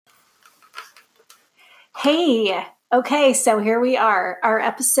Hey, okay, so here we are, our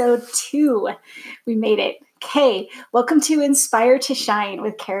episode 2. We made it. Okay, welcome to Inspire to Shine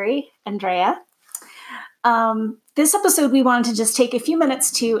with Carrie, Andrea. This episode, we wanted to just take a few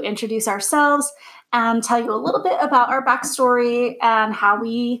minutes to introduce ourselves and tell you a little bit about our backstory and how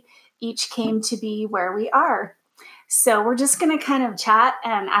we each came to be where we are. So we're just going to kind of chat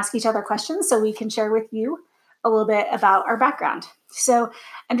and ask each other questions so we can share with you a little bit about our background. So,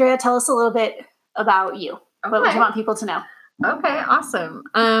 Andrea, tell us a little bit about you. Okay. What would you want people to know? Okay, awesome.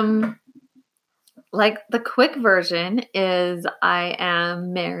 Like the quick version is I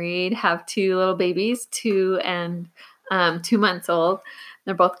am married, have 2 little babies, 2 and 2 months old.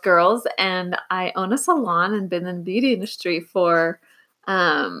 They're both girls, and I own a salon and been in the beauty industry for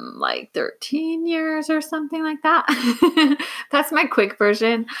like 13 years or something like that. That's my quick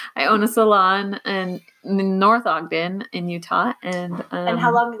version. I own a salon in North Ogden in Utah. And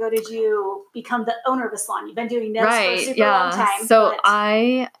how long ago did you become the owner of the salon? You've been doing nails for a super long time. So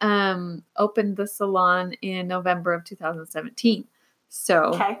I opened the salon in November of 2017. So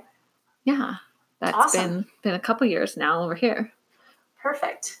okay. Yeah, that's awesome. been a couple years now over here.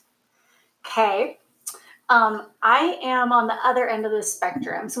 Perfect. Okay. I am on the other end of the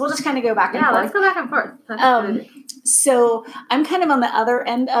spectrum. So we'll just kind of go back and forth. Yeah, let's go back and forth. That's good. So I'm kind of on the other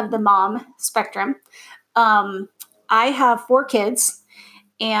end of the mom spectrum. I have 4 kids,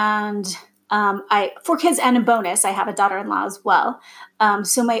 and 4 kids and a bonus. I have a daughter-in-law as well.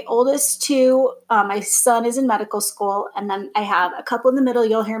 So my oldest 2, my son is in medical school, and then I have a couple in the middle.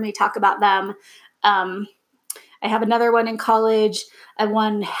 You'll hear me talk about them. I have another one in college,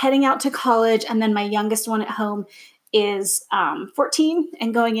 one heading out to college, and then my youngest one at home is 14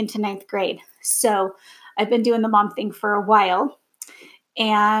 and going into 9th grade. So I've been doing the mom thing for a while,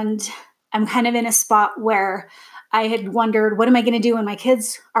 and I'm kind of in a spot where I had wondered, what am I going to do when my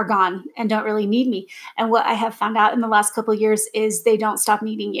kids are gone and don't really need me? And what I have found out in the last couple of years is they don't stop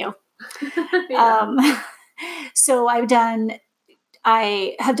needing you. So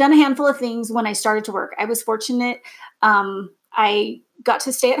I have done a handful of things when I started to work. I was fortunate. I got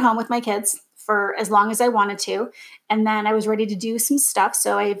to stay at home with my kids for as long as I wanted to. And then I was ready to do some stuff.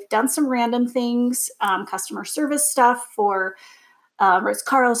 So I've done some random things, customer service stuff for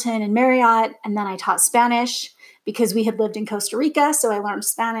Ritz-Carlton and Marriott. And then I taught Spanish because we had lived in Costa Rica. So I learned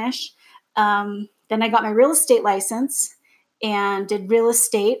Spanish. Then I got my real estate license and did real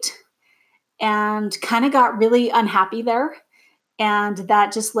estate and kind of got really unhappy there. And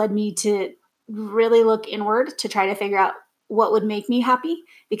that just led me to really look inward to try to figure out what would make me happy,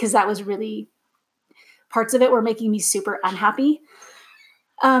 because that was really, parts of it were making me super unhappy.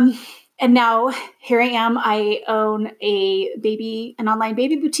 And now here I am. I own an online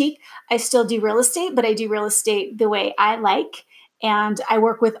baby boutique. I still do real estate, but I do real estate the way I like. And I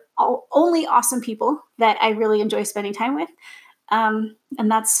work with only awesome people that I really enjoy spending time with. And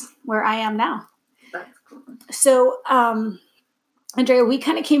that's where I am now. That's cool. So, Andrea, we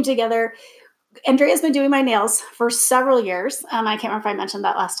kind of came together. Andrea's been doing my nails for several years. I can't remember if I mentioned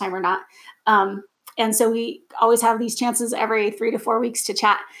that last time or not. And so we always have these chances every 3 to 4 weeks to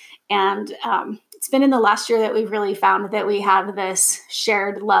chat. And it's been in the last year that we've really found that we have this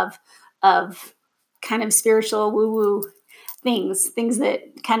shared love of kind of spiritual woo-woo things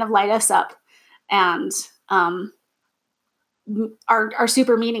that kind of light us up and are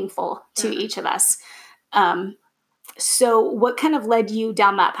super meaningful to each of us. So what kind of led you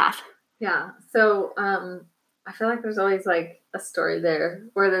down that path? Yeah. So I feel like there's always like a story there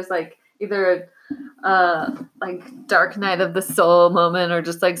where there's like either a like dark night of the soul moment or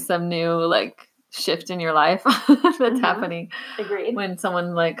just like some new like shift in your life that's happening. Agreed. When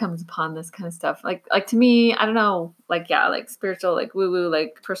someone like comes upon this kind of stuff. Like to me, I don't know, like like spiritual, like woo-woo,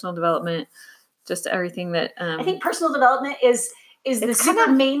 like personal development, just everything that I think personal development is the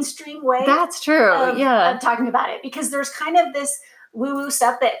super mainstream way. That's true. Of talking about it, because there's kind of this woo-woo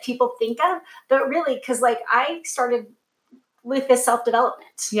stuff that people think of, but really, because like I started with this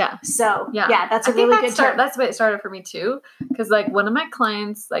self-development. Yeah. So yeah, that's a really good term. That's the way it started for me too. Because like one of my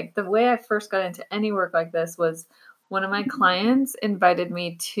clients, like the way I first got into any work like this was one of my clients invited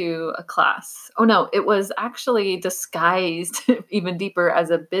me to a class. Oh no, it was actually disguised even deeper as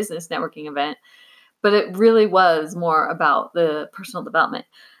a business networking event. But it really was more about the personal development.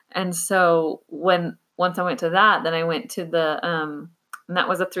 And so once I went to that, then I went to the, and that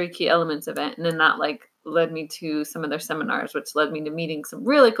was a 3 key elements event. And then that like led me to some of their seminars, which led me to meeting some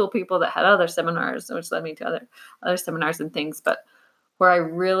really cool people that had other seminars, which led me to other seminars and things. But where I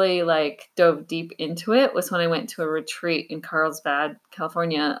really like dove deep into it was when I went to a retreat in Carlsbad,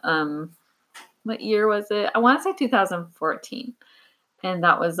 California. What year was it? I want to say 2014. And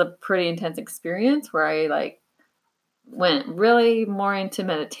that was a pretty intense experience where I like went really more into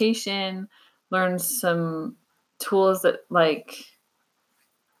meditation, learned some tools that like,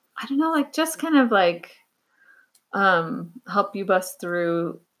 I don't know, like just kind of like help you bust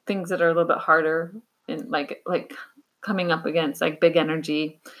through things that are a little bit harder and like coming up against like big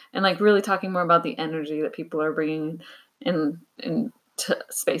energy and like really talking more about the energy that people are bringing in to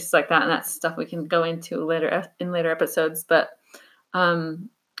spaces like that. And that's stuff we can go into later in later episodes. But in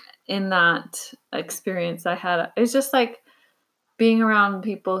that experience I had, it was just like being around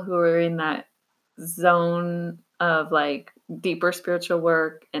people who are in that zone of like deeper spiritual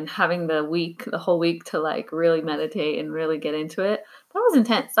work and having the whole week to like really meditate and really get into it. That was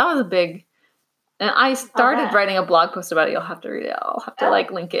intense. That was a big, and I started writing a blog post about it. You'll have to read it. I'll have to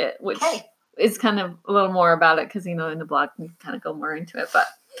like link it, which is kind of a little more about it. Cause you know, in the blog you kind of go more into it, but,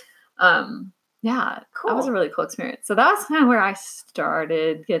 yeah, cool. That was a really cool experience. So that was kind of where I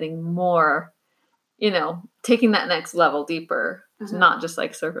started getting more, you know, taking that next level deeper. Mm-hmm. Not just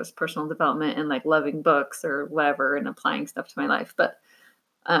like surface personal development and like loving books or whatever and applying stuff to my life. But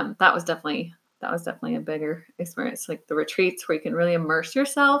that was definitely a bigger experience. Like the retreats where you can really immerse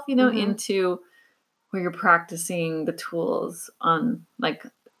yourself, you know, into where you're practicing the tools on like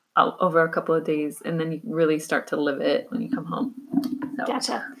over a couple of days, and then you really start to live it when you come home. So,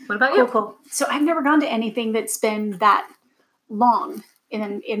 gotcha. What about you? Cool. So I've never gone to anything that's been that long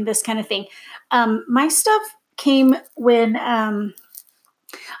in this kind of thing. My stuff came when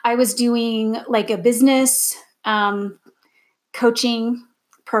I was doing like a business coaching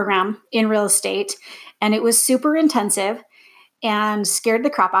program in real estate, and it was super intensive and scared the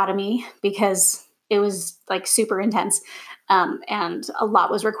crap out of me because it was like super intense, and a lot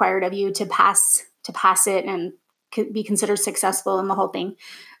was required of you to pass it and be considered successful in the whole thing.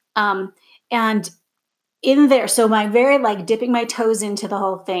 And in there, so my very like dipping my toes into the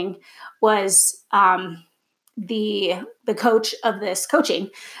whole thing was the coach of this coaching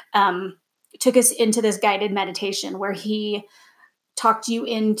took us into this guided meditation where he talked you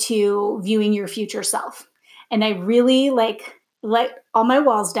into viewing your future self. And I really like let all my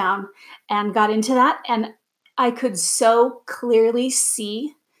walls down and got into that. And I could so clearly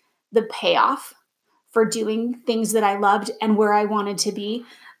see the payoff for doing things that I loved and where I wanted to be,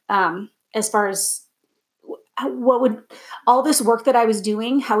 as far as what would all this work that I was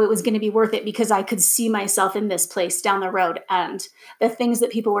doing, how it was going to be worth it, because I could see myself in this place down the road and the things that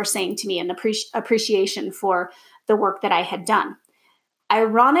people were saying to me and appreciation for the work that I had done.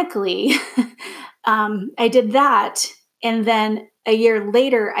 Ironically, I did that. And then a year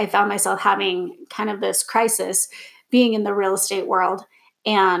later, I found myself having kind of this crisis being in the real estate world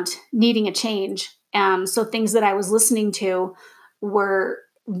and needing a change. So things that I was listening to were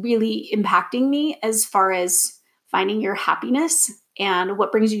really impacting me as far as finding your happiness and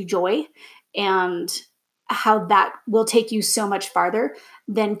what brings you joy and how that will take you so much farther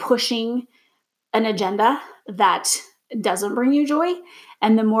than pushing an agenda that doesn't bring you joy.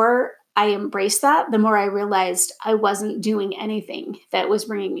 And the more I embraced that, the more I realized I wasn't doing anything that was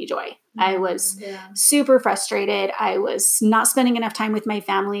bringing me joy. I was super frustrated. I was not spending enough time with my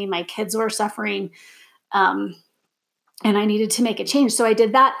family. My kids were suffering. And I needed to make a change. So I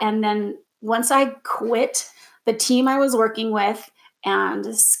did that. And then once I quit the team I was working with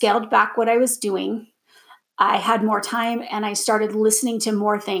and scaled back what I was doing, I had more time and I started listening to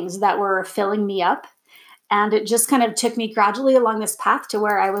more things that were filling me up. And it just kind of took me gradually along this path to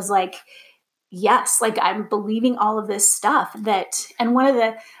where I was like, yes, like I'm believing all of this stuff and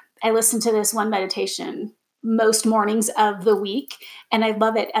I listened to this one meditation most mornings of the week and I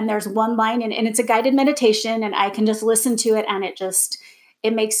love it. And there's one line and it's a guided meditation and I can just listen to it and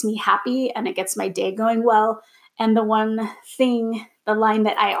it makes me happy and it gets my day going well. And the line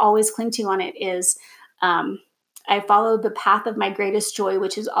that I always cling to on it is, I follow the path of my greatest joy,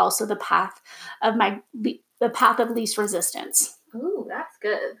 which is also the path of least resistance. Ooh, that's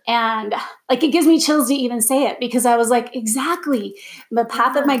good. And like, it gives me chills to even say it because I was like, exactly. The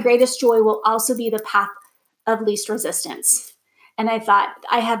path of my greatest joy will also be the path of least resistance. And I thought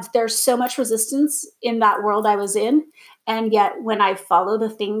there's so much resistance in that world I was in. And yet when I follow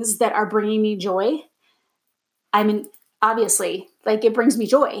the things that are bringing me joy, obviously like it brings me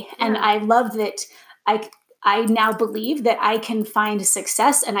joy. Yeah. And I love that I now believe that I can find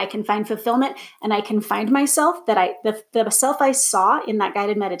success and I can find fulfillment and I can find myself that the self I saw in that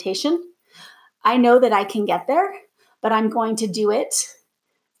guided meditation. I know that I can get there, but I'm going to do it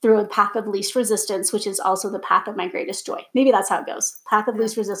through a path of least resistance, which is also the path of my greatest joy. Maybe that's how it goes. Path of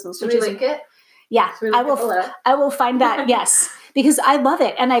least resistance. Should we link it? Yeah, I will find that. Yes, because I love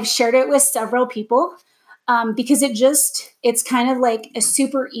it. And I've shared it with several people. because it's kind of like a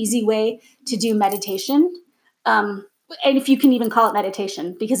super easy way to do meditation. And if you can even call it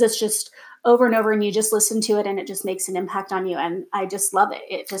meditation, because it's just over and over and you just listen to it and it just makes an impact on you. And I just love it.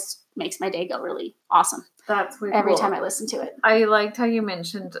 It just makes my day go really awesome. That's really every cool. time I listen to it. I liked how you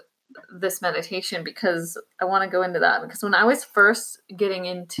mentioned this meditation, because I want to go into that, because when I was first getting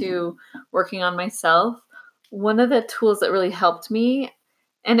into working on myself, one of the tools that really helped me,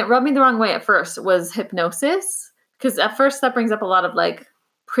 and it rubbed me the wrong way at first, was hypnosis. Because at first that brings up a lot of like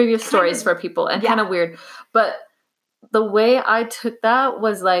previous stories for people and kind of weird. But the way I took that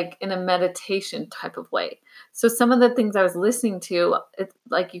was like in a meditation type of way. So some of the things I was listening to, it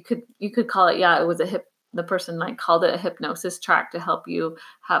like you could call it, it was the person like called it a hypnosis track to help you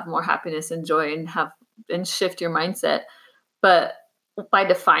have more happiness and joy and shift your mindset. But by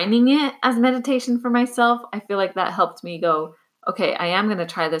defining it as meditation for myself, I feel like that helped me go, okay, I am going to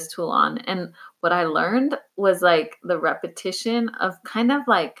try this tool on. And what I learned was like the repetition of kind of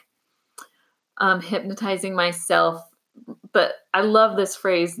like hypnotizing myself. But I love this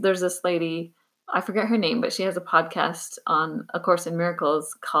phrase. There's this lady, I forget her name, but she has a podcast on A Course in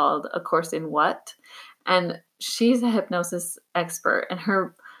Miracles called A Course in What? And she's a hypnosis expert. And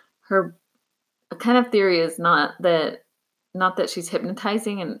her kind of theory is not that she's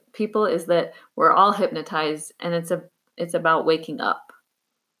hypnotizing and people, is that we're all hypnotized, and it's about waking up.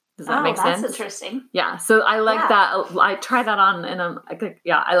 Does that make sense? That's interesting. Yeah. So I like that. I try that on and I'm like,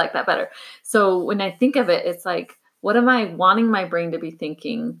 I like that better. So when I think of it, it's like, what am I wanting my brain to be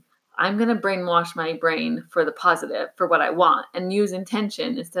thinking? I'm going to brainwash my brain for the positive, for what I want, and use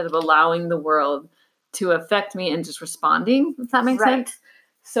intention instead of allowing the world to affect me and just responding, if that makes sense.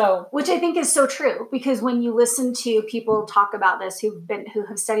 So, which I think is so true, because when you listen to people talk about this who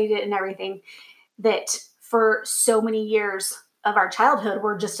have studied it and everything, that for so many years of our childhood,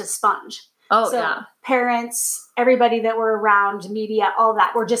 we're just a sponge. Parents, everybody that were around, media, all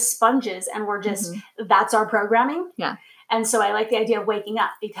that, we're just sponges, and we're just, that's our programming. Yeah. And so I like the idea of waking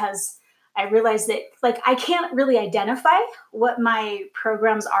up, because I realized that like, I can't really identify what my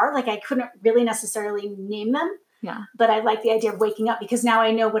programs are. Like I couldn't really necessarily name them. Yeah. But I like the idea of waking up, because now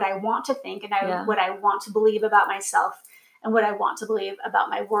I know what I want to think and what I want to believe about myself and what I want to believe about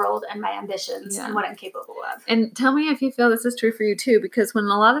my world and my ambitions and what I'm capable of. And tell me if you feel this is true for you too, because when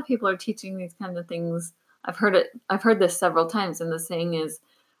a lot of people are teaching these kinds of things, I've heard this several times, and the saying is,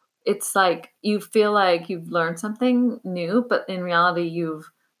 it's like you feel like you've learned something new, but in reality you've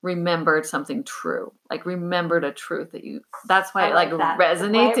remembered something true, like remembered a truth that's why it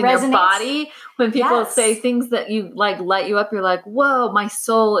resonates in your body when people say things that you like light you up. You're like, whoa, my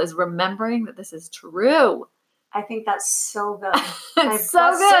soul is remembering that this is true. I think that's so good. It's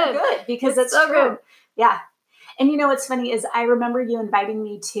so good because it's so true. Good. Yeah. And you know what's funny is I remember you inviting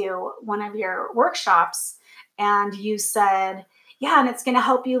me to one of your workshops, and you said, and it's going to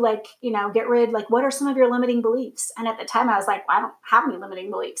help you, like, get rid, like, what are some of your limiting beliefs? And at the time I was like, well, I don't have any limiting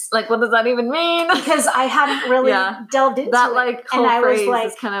beliefs. Like, what does that even mean? Because I hadn't really delved into that, like, whole and I phrase was like,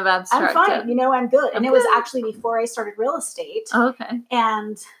 is kind of abstract. I'm fine. I'm good. And it was actually before I started real estate. Oh, okay.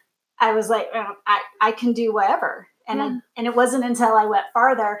 And I was like, I can do whatever. And and it wasn't until I went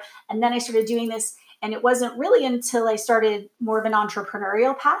farther, and then I started doing this. And it wasn't really until I started more of an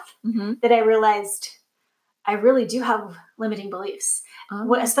entrepreneurial path that I realized I really do have limiting beliefs,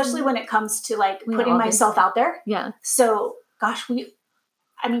 especially when it comes to like putting myself out there. Yeah. So, gosh, we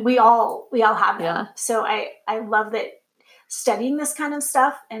all have them. Yeah. So I love that studying this kind of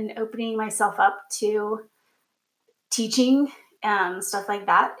stuff and opening myself up to teaching and stuff like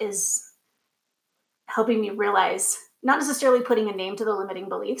that is helping me realize, not necessarily putting a name to the limiting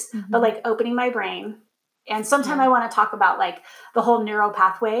beliefs, but like opening my brain. And sometime I want to talk about like the whole neural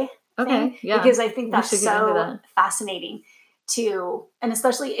pathway thing, because I think that's so fascinating too. And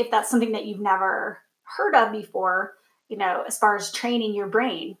especially if that's something that you've never heard of before, as far as training your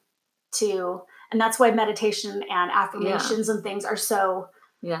brain to, and that's why meditation and affirmations and things are so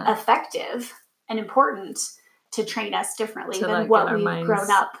effective and important to train us differently than what we've grown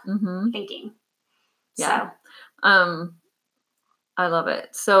up thinking. Yeah. So. I love it.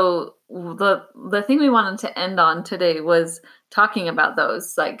 So the thing we wanted to end on today was talking about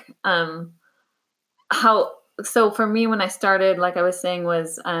those, like, so for me, when I started, like I was saying,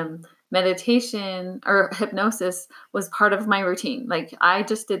 was, meditation or hypnosis was part of my routine. Like I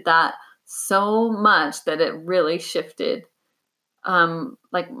just did that so much that it really shifted,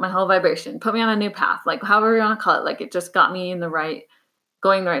 like my whole vibration, put me on a new path, like however you want to call it. Like it just got me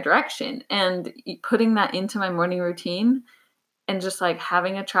going the right direction, and putting that into my morning routine. And just like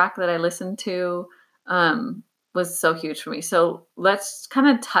having a track that I listen to, was so huge for me. So let's kind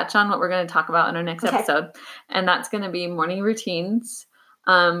of touch on what we're going to talk about in our next episode. And that's going to be morning routines,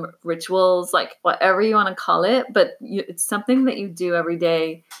 rituals, like whatever you want to call it. But it's something that you do every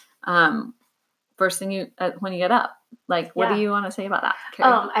day. First thing when you get up. Like, what do you want to say about that,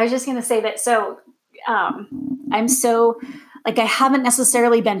 Carrie? I was just going to say that. So I'm so, like, I haven't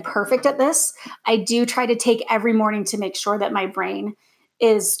necessarily been perfect at this. I do try to take every morning to make sure that my brain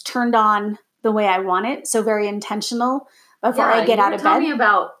is turned on the way I want it. So very intentional before I get out of bed. Tell me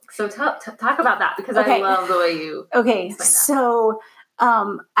about, so talk about that, because I love the way you explain that. So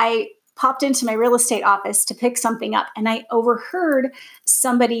I popped into my real estate office to pick something up, and I overheard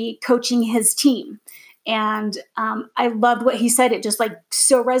somebody coaching his team. And I loved what he said. It just like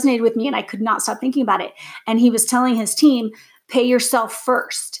so resonated with me, and I could not stop thinking about it. And he was telling his team, pay yourself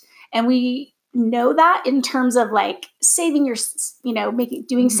first. And we know that in terms of like saving your,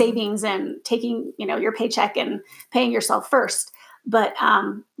 doing savings and taking, your paycheck and paying yourself first. But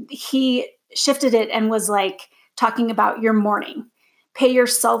he shifted it and was like talking about your morning. Pay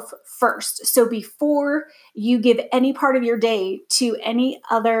yourself first. So before you give any part of your day to any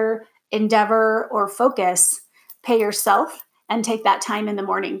other endeavor or focus, pay yourself and take that time in the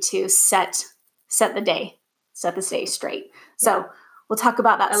morning to set the day straight. So we'll talk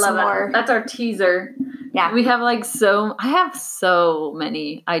about that some more. That's our teaser. Yeah. We have I have so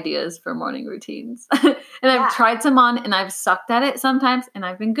many ideas for morning routines. And I've tried some on, and I've sucked at it sometimes, and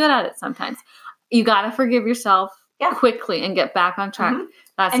I've been good at it sometimes. You got to forgive yourself quickly and get back on track.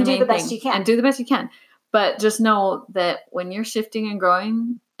 That's the main thing. And do the best you can. And do the best you can. But just know that when you're shifting and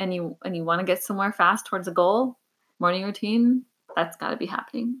growing and you want to get somewhere fast towards a goal, morning routine, that's got to be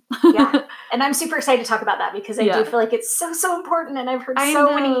happening. Yeah. And I'm super excited to talk about that, because I do feel like it's so, so important. And I've heard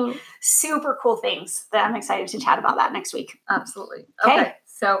many super cool things that I'm excited to chat about that next week. Absolutely. Okay.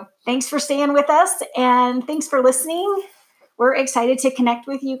 So thanks for staying with us, and thanks for listening. We're excited to connect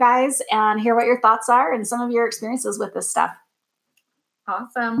with you guys and hear what your thoughts are and some of your experiences with this stuff.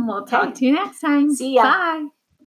 Awesome. We'll talk to you next time. See ya. Bye.